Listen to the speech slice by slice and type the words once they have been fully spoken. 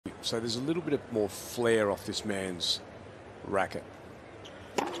So there's a little bit of more flair off this man's racket.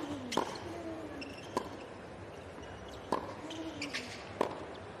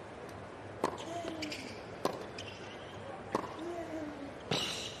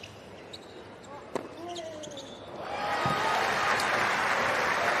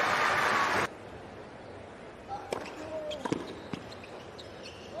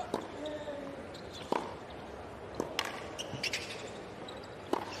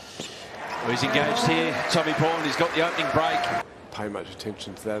 He's engaged here, Tommy Paul, and he's got the opening break. Pay much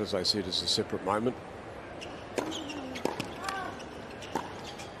attention to that, as I see it as a separate moment.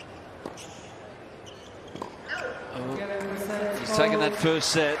 Oh, he's taken that first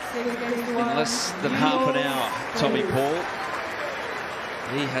set in less than half an hour, Tommy Paul.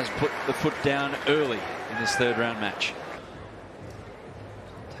 He has put the foot down early in this third round match.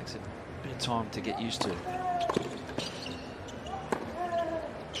 Takes a bit of time to get used to.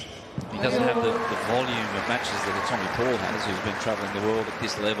 He doesn't have the volume of matches that a Tommy Paul has, who's been travelling the world at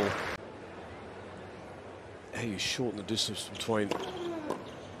this level. How you shorten the distance between.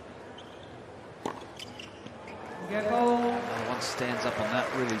 One stands up on that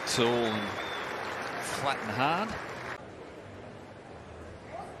really tall and flat and hard.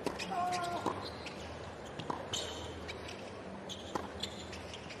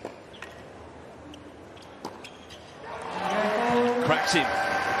 Cracks him.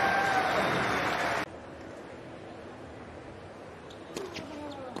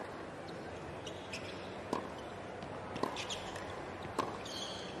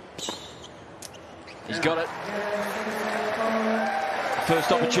 He's got it.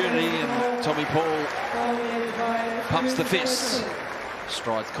 First opportunity, and Tommy Paul pumps the fists.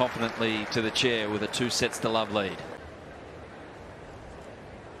 Strides confidently to the chair with a 2-sets-to-love lead.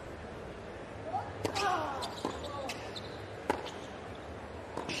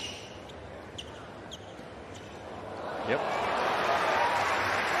 Yep.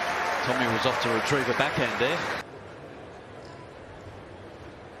 Tommy was off to retrieve a backhand there.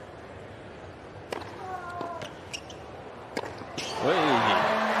 A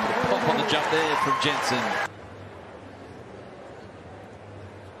pop on the jump there from Jenson.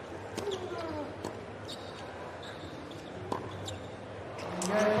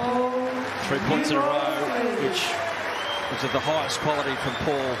 Three points in a row, which was of the highest quality from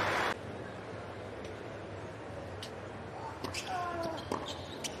Paul.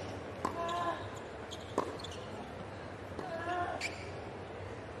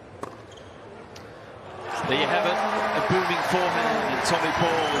 There you have it, a booming forehand, and Tommy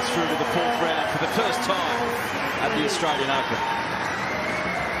Paul is through to the fourth round for the first time at the Australian Open.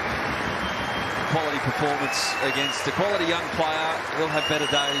 Quality performance against a quality young player. Will have better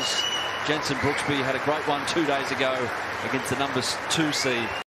days. Jenson Brooksby had a great one 2 days ago against the #2 seed.